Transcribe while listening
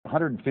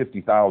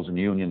150,000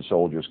 Union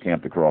soldiers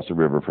camped across the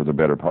river for the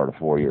better part of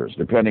 4 years.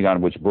 Depending on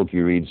which book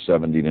you read,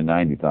 70 to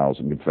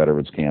 90,000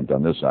 Confederates camped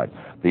on this side.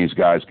 These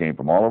guys came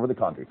from all over the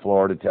country: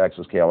 Florida,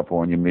 Texas,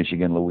 California,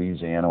 Michigan,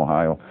 Louisiana,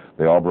 Ohio.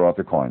 They all brought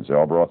their coins, they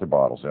all brought their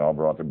bottles, they all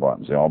brought their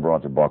buttons, they all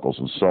brought their buckles,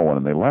 and so on,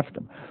 and they left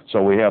them.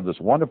 So we have this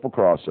wonderful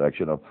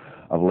cross-section of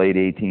late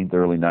 18th,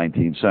 early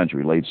 19th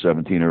century, late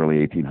 17th,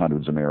 early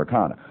 1800s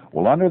Americana.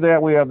 Well, under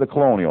that we have the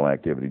colonial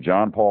activity: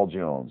 John Paul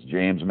Jones,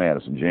 James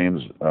Madison,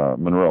 James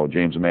Monroe,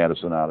 James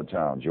Madison out of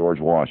town, George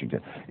Washington.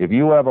 If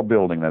you have a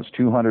building that's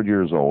 200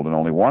 years old and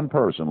only one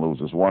person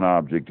loses one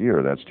object a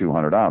year, that's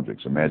 200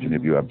 objects. Imagine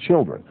if you have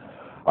children.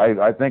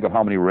 I think of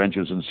how many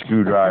wrenches and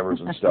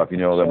screwdrivers and stuff, you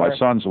know, that my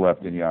son's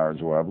left in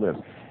yards where I've lived.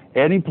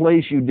 Any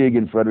place you dig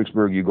in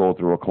Fredericksburg, you go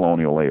through a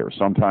colonial layer.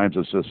 Sometimes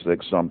it's this thick,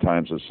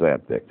 sometimes it's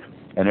that thick.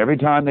 And every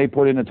time they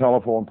put in a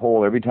telephone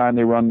pole, every time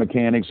they run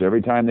mechanics,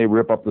 every time they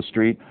rip up the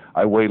street,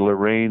 I wait till it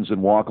rains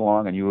and walk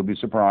along, and you will be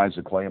surprised: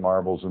 the clay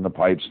marbles and the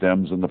pipe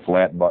stems and the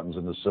flat buttons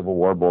and the Civil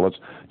War bullets,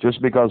 just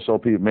because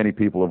so many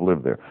people have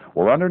lived there.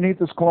 Well, underneath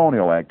this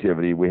colonial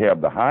activity, we have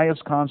the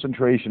highest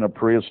concentration of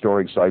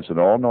prehistoric sites in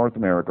all North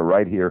America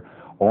right here,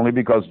 only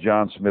because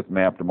John Smith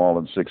mapped them all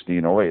in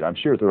 1608. I'm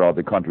sure throughout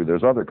the country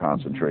there's other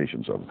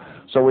concentrations of them.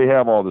 So we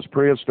have all this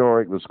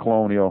prehistoric, this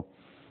colonial,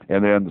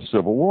 and then the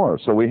Civil War.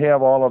 So we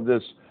have all of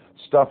this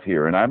stuff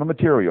here, and I'm a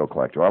material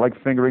collector. I like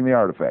fingering the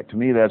artifact. To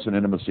me, that's an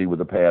intimacy with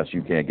the past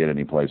you can't get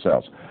anyplace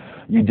else.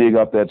 You dig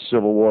up that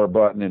Civil War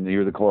button, and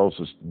you're the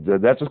closest.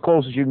 That's as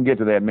close as you can get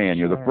to that man.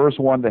 You're the first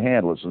one to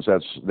handle it, since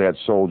that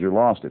soldier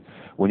lost it.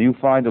 When you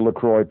find a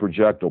LaCroix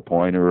projectile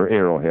pointer or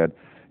arrowhead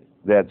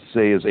that,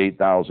 say, is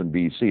 8,000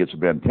 BC, it's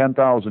been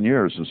 10,000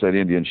 years since that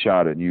Indian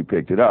shot it and you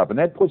picked it up. And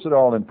that puts it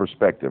all in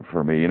perspective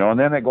for me, you know. And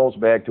then it goes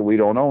back to, we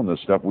don't own this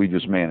stuff, we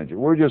just manage it.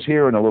 We're just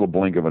here in a little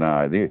blink of an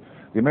eye. The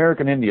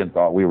American Indian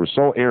thought we were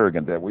so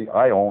arrogant that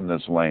I own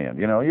this land.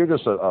 You know, you're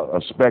just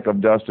a speck of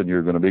dust and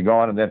you're going to be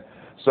gone, and then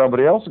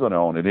somebody else is going to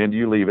own it, and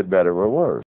you leave it better or worse.